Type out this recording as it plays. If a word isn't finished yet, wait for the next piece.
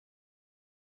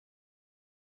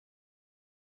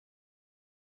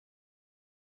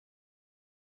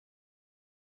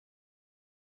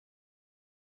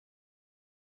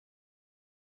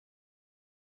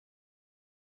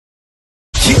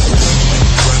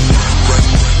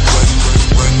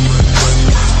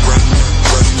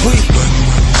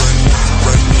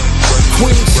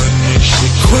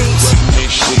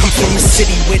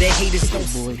city where the haters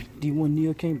don't. Boy, D1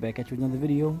 Neil came back at you with another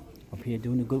video. Up here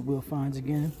doing the Goodwill finds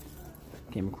again.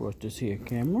 Came across this here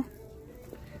camera.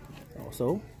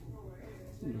 Also,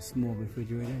 a small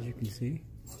refrigerator, as you can see.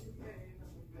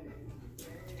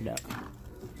 Check it out.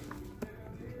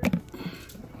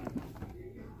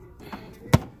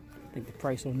 I think the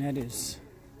price on that is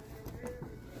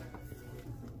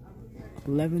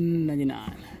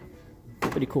 $11.99.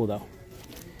 Pretty cool though.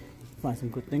 Find some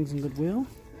good things in Goodwill.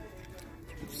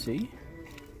 As you can see.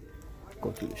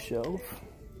 Go through the shelf.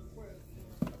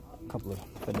 A couple of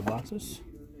feather boxes.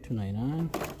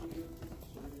 $2.99.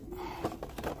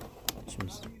 This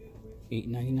one's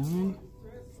 $8.99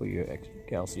 for your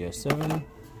Galaxy S7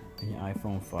 and your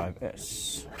iPhone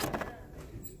 5S.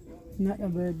 Not a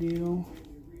bad deal.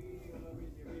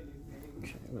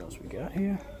 Okay, what else we got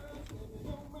here?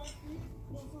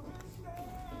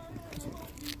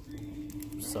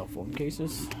 Cell phone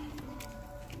cases.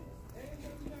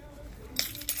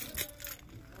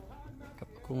 A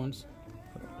couple of cool ones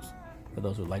for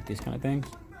those who like these kind of things.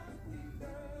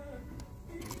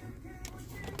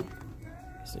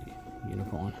 Let's see,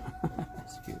 unicorn.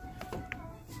 That's cute.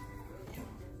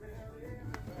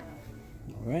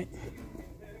 All right.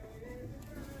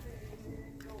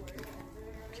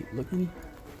 Keep looking.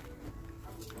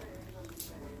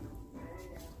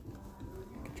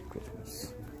 Get your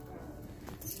Christmas.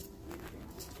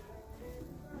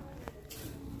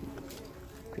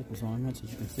 Christmas ornaments,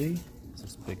 as you can see. This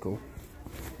is pretty cool.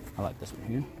 I like this one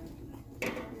here.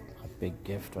 A big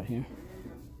gift right here.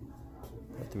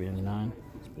 At $3.99.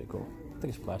 It's pretty cool. I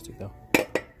think it's plastic though.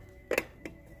 Got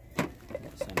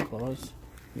Santa Claus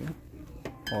here.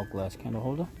 All glass candle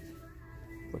holder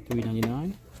for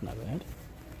 $3.99. It's not bad.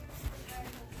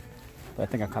 But I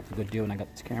think I copped a good deal when I got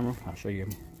this camera. I'll show you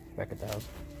back at the house.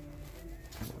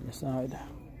 On the side.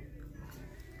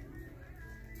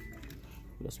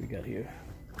 What else we got here?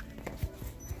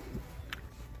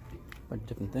 Bunch of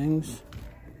different things.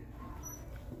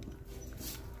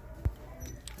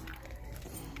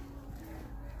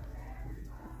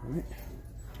 Alright.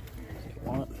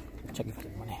 Wallet. Check it for the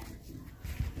money.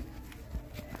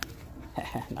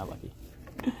 Not lucky.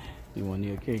 You want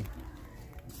the okay.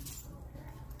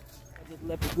 I just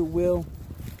left the Goodwill.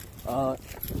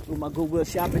 With my Goodwill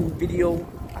shopping video,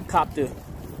 I copped the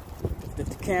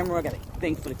camera. I got a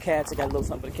thing for the cats. I got a little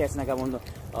something for the cats, and I got one of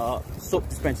the soap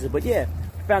dispensers. But yeah,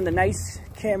 found a nice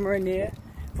camera in there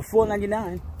for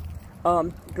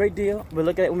 $4.99. Great deal. We'll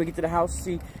look at it when we get to the house.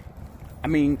 See, I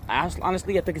mean,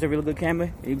 honestly, I think it's a really good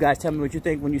camera. You guys tell me what you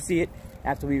think when you see it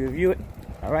after we review it.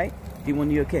 All right, D1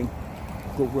 Neil King,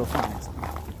 Goodwill finds.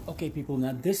 Okay, people.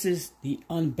 Now this is the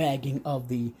unbagging of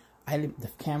the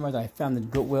camera that I found in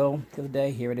Goodwill the other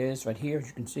day. Here it is, right here, as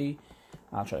you can see.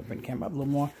 I'll try to bring the camera up a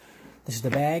little more. This is the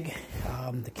bag.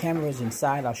 The camera is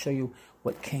inside. I'll show you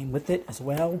what came with it as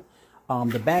well.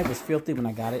 The bag was filthy when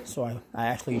I got it, so I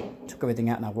actually took everything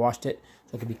out and I washed it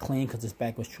so it could be clean, because this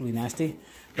bag was truly nasty.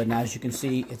 But now, as you can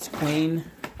see, it's clean.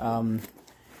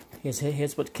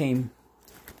 Here's what came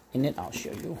in it. I'll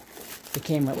show you. It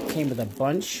came with a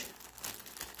bunch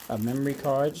of memory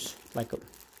cards. I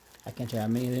can't tell you how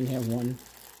many are in here. 1,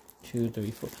 2,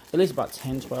 3, 4. At least about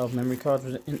 10, 12 memory cards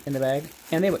was in the bag,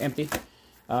 and they were empty.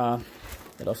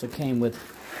 It also came with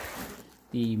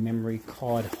the memory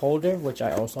card holder, which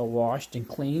I also washed and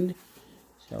cleaned.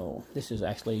 So this is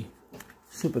actually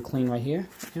super clean right here.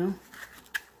 You know,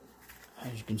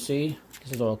 as you can see,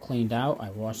 this is all cleaned out. I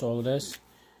washed all of this.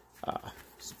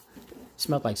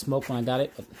 Smelled like smoke when I got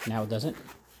it, but now it doesn't.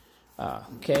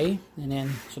 Okay, and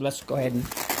then so let's go ahead and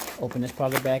open this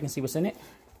part of the bag and see what's in it.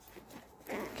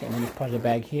 Okay, and then this part of the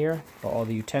bag here for all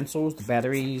the utensils, the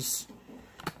batteries,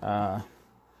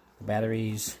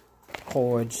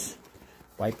 cords,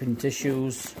 wiping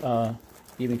tissues.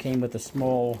 Even came with a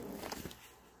small,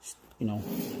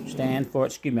 stand for it.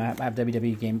 Excuse me, I have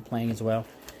WWE game playing as well.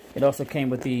 It also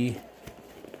came with the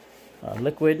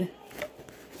liquid.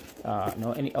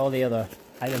 All the other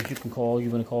items you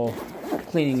want to call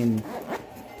cleaning and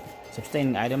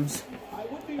sustaining items.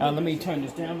 Let me turn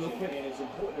this down real quick.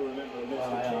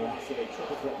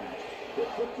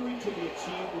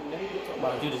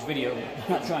 While I do this video, I'm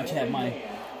not trying to have my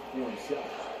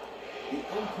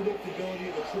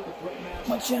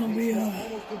channel be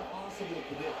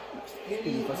excuse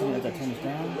me for a second as I turn this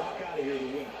down.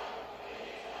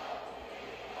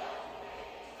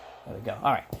 There we go.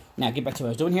 Alright, now get back to what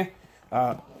I was doing here.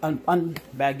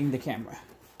 Unbagging the camera.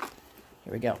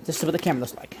 Here we go. This is what the camera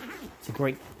looks like. It's a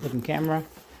great looking camera.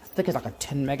 I think it's like a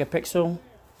 10 megapixel.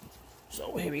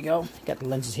 So here we go. Got the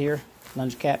lenses here,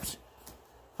 lens caps,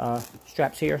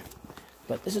 straps here.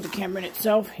 But this is the camera in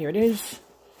itself. Here it is.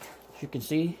 As you can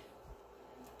see,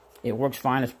 it works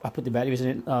fine. I put the batteries in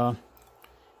it the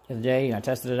other day and I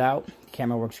tested it out. The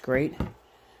camera works great.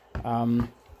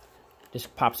 This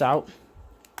pops out.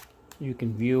 You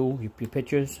can view your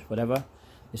pictures, whatever.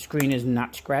 The screen is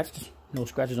not scratched. No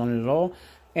scratches on it at all.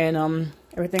 And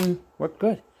everything worked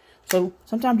good. So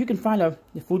sometimes you can find the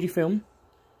FugiFilm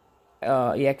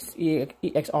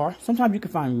EXR. Sometimes you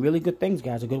can find really good things,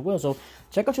 guys, at Goodwill. So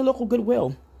check out your local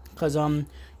Goodwill, because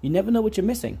you never know what you're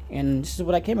missing. And this is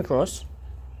what I came across.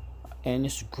 And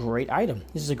it's a great item.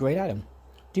 This is a great item.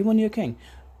 D1 Year King.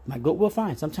 My Goodwill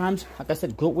find. Sometimes, like I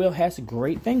said, Goodwill has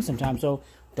great things sometimes. So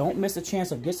don't miss a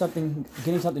chance of getting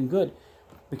something good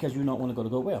because you don't want to go to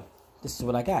Goodwill. This is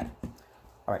what I got.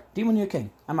 All right, D1 Year King.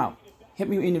 I'm out. Hit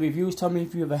me in the reviews. Tell me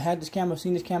if you ever had this camera,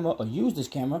 seen this camera, or used this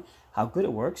camera, how good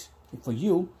it works. And for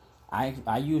you, I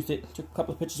used it, took a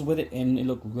couple of pictures with it, and it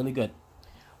looked really good.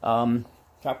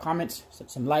 Drop comments,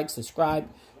 some likes, subscribe,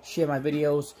 share my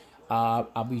videos.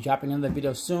 I'll be dropping another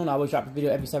video soon. I always drop a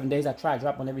video every 7 days. I try to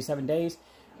drop one every 7 days.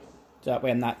 So that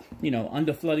way I'm not,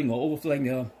 under flooding or over flooding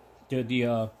my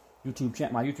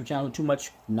YouTube channel with too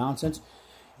much nonsense.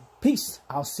 Peace.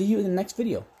 I'll see you in the next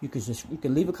video. You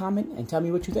can leave a comment and tell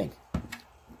me what you think.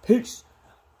 Peace.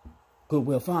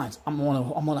 Goodwill finds. I'm on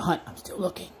a hunt. I'm still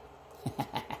looking.